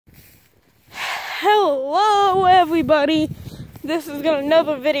Hello everybody, this is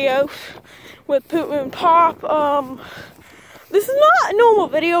another video with Poop and Pop. This is not a normal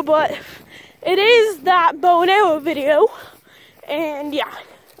video, but it is that bow and arrow video, and yeah,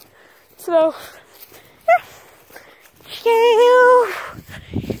 so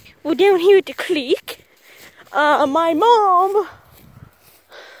we're down here at the creek. My mom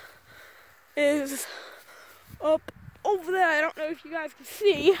is up over there. I don't know if you guys can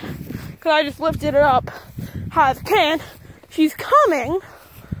see, because I just lifted it up high as I can. She's coming.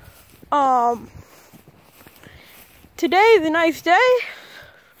 Today's a nice day.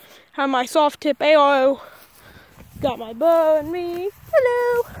 Have my soft tip arrow. Got my bow and me.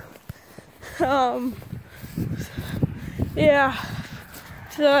 Hello. Yeah.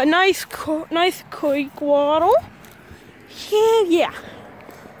 It's a nice creek water. Yeah.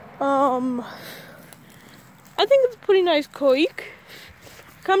 I think it's a pretty nice creek.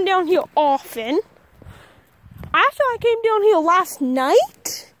 I come down here often. After I came down here last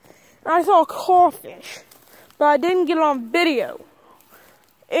night, I saw a crawfish, but I didn't get it on video.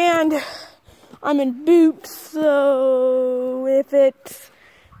 And I'm in boots, so if it's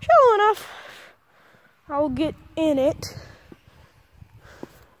shallow enough, I'll get in it.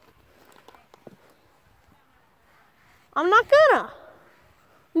 I'm not gonna.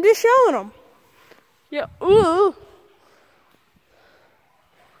 I'm just showing them. Yeah, ooh.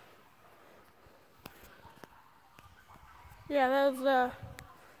 Yeah, there's a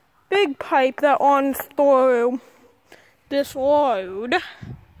big pipe that runs through this road. It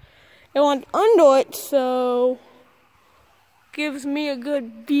runs under it, so gives me a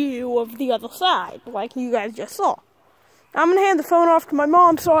good view of the other side, like you guys just saw. I'm gonna hand the phone off to my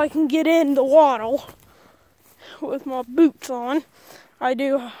mom so I can get in the water with my boots on. I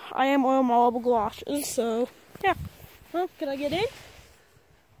am wearing my rubber galoshes, so yeah. Well, can I get in?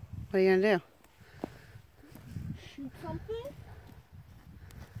 What are you gonna do? Shoot something?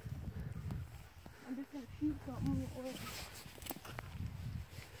 I'm just gonna shoot something.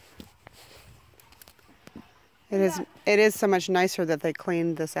 It is so much nicer that they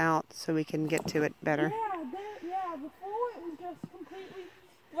cleaned this out so we can get to it better. Yeah, before it was just completely,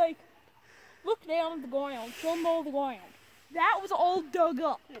 like, look down at the ground, show them all the ground. That was all dug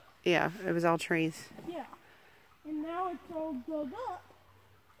up. Yeah, it was all trees. Yeah. And now it's all dug up.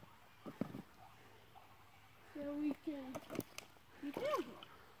 So we can get down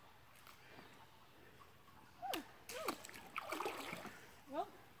here. Well,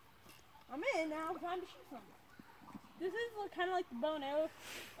 I'm in now. Time to shoot something. This is kind of like the bow and arrow,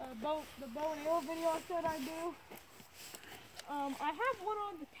 the bow and arrow video I said I'd do. I have one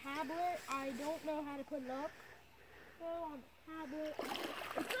on the tablet. I don't know how to put it up. So on the tablet,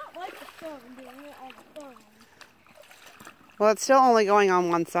 it's not like the phone doing it on the phone. Well, it's still only going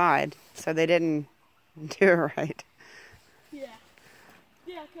on one side, so they didn't do it right. Yeah.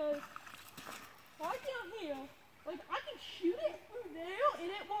 Yeah, because right down here, like, I can shoot it through there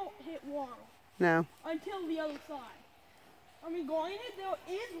and it won't hit water. No. Until the other side. I mean, granted, there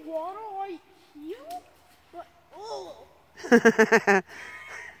is water right here, but oh.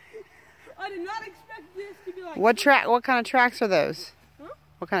 I did not expect this to be like. What kind of tracks are those? Huh?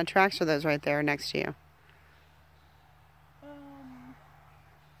 What kind of tracks are those right there next to you?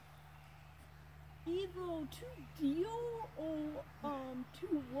 Either 2 deer or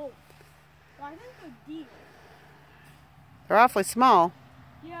 2 wolf. I think they're deer. They're awfully small.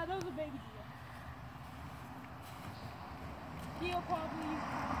 Yeah, those are baby deer. Deer probably,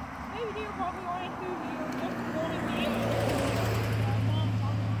 baby deer probably only 2 deer, just one in the area.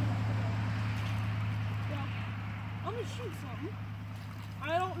 I'm gonna shoot something.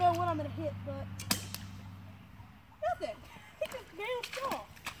 I don't know what I'm gonna hit, but nothing. It just bounced off.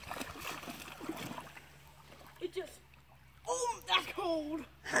 It just, oh, that's cold.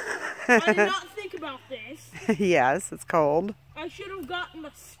 I did not think about this. Yes, it's cold. I should have gotten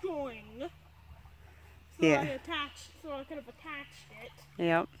a string. So Yeah. So I could have attached it.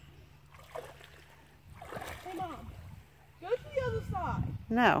 Yep. Hey, Mom. Go to the other side.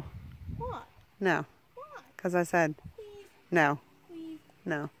 No. What? No. Why? Because I said Please. no. Please.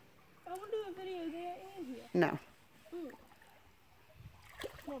 No. I want to do a video there and here. No.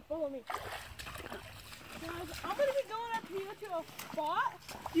 Come on, follow me. Guys, I'm going to be going up here to a spot.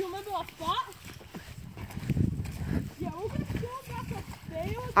 Do you remember our spot? Yeah, we're going to go back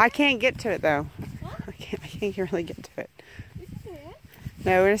upstairs. I can't get to it though. Huh? I can't really get to it. You can.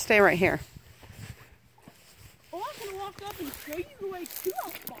 No, we're gonna stay right here. Oh, I'm going to walk up and show you the way to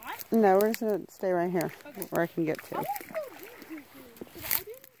our spot. No, we're just gonna stay right here, Okay. where I can get to. I want to go deep, because I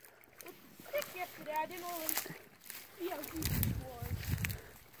didn't, yesterday, I didn't really see how deep it was.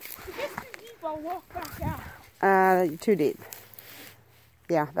 To get too deep, I I'll walk back out. Too deep.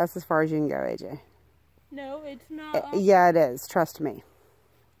 Yeah, that's as far as you can go, AJ. No, it's not. Yeah, it is. Trust me.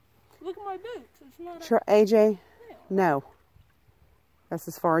 Look at my boots. It's not. AJ, no. That's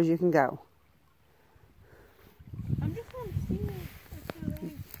as far as you can go. I'm just going to see if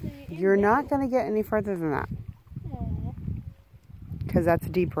there's anything. You're not going to get any further than that. Aww. Because that's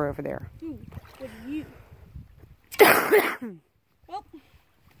deeper over there. Ooh, what are you? Well,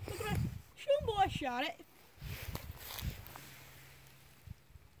 look at that. Shoe boy shot it.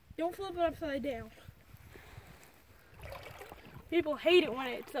 Don't flip it upside down. People hate it when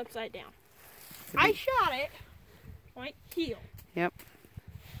it's upside down. I shot it right here. Yep.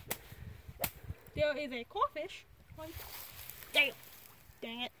 There is a crawfish. Right. Damn.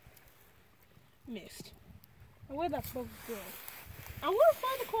 Dang it. Missed. Now where'd that supposed to go? I want to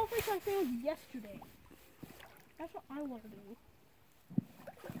find the crawfish I found yesterday. That's what I want to do.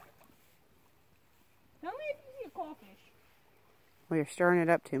 Tell me if you see a crawfish. Well, you're stirring it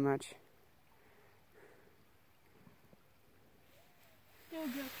up too much. So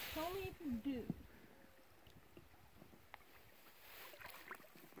just tell me if you do.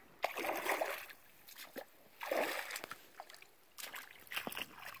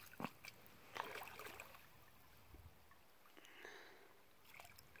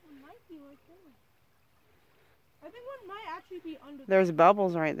 It might be right there. I think one might actually be under. There's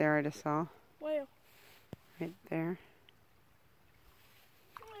bubbles right there I just saw. Where? Right there.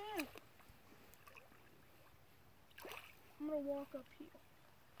 Oh, yeah. I'm gonna walk up here.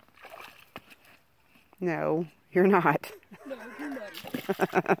 No, you're not. No, too muddy.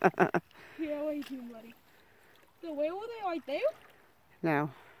 Yeah, way too muddy. So where were they? Right there?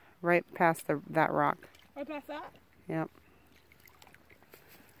 No, right past that rock. Right past that? Yep.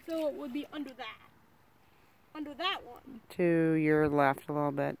 So it would be under that. Under that one. To your left a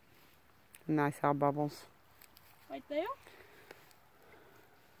little bit. And I saw bubbles. Right there?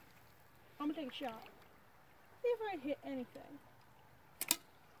 I'm gonna take a shot. See if I hit anything.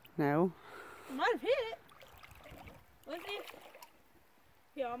 No. I might have hit it. Let's see.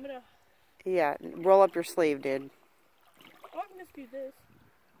 Yeah, I'm gonna. Yeah, roll up your sleeve, dude. Oh, I can just do this.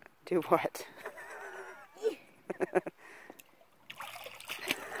 Do what?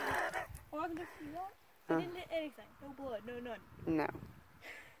 Oh, I can just do that. I didn't hit anything. No blood, no none. No.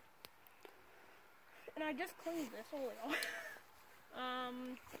 And I just cleaned this oil. I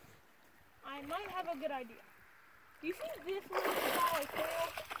might have a good idea. Do you see this little spot right there?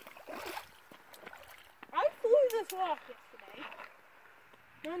 I flew this rock yesterday.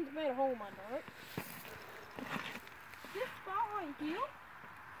 Someone's made a hole under it. This spot right here.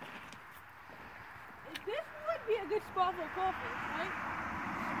 This would be a good spot for coffee, right?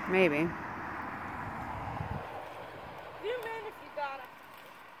 Maybe. Zoom in if you got it.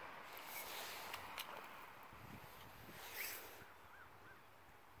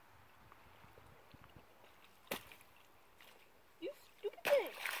 You stupid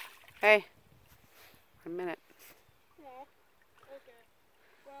thing. Hey. A minute. Yeah. Okay.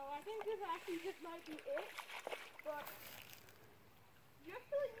 Well, I think this actually just might be it. But just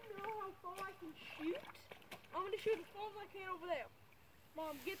so you know how far I can shoot, I'm going to shoot as far as I can over there.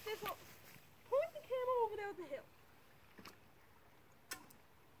 Mom, get this up. Point the camera over there at the hill.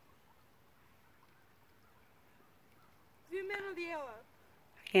 Zoom in on the arrow.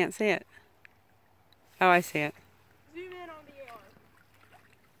 I can't see it. Oh, I see it. Zoom in on the arrow.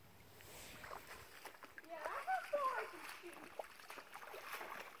 Yeah, that's how far I can shoot.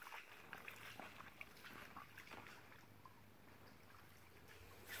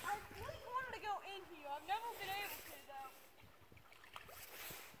 I really wanted to go in here. I've never been able to,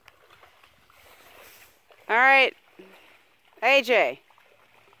 though. All right. AJ.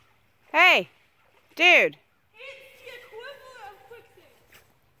 Hey. Dude. It's the equivalent of quicksand.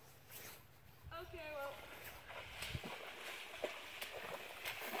 Okay, well.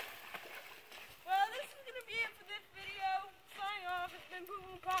 Well, this is going to be it for this video. Signing off. It's been Boom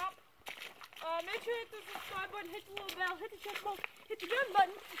Boom Pop. Make sure to hit the subscribe button, hit the little bell, hit the check mark, hit the gun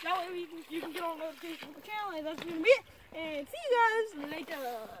button. That way you can get all notifications from the channel. And that's going to be it. And see you guys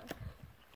later.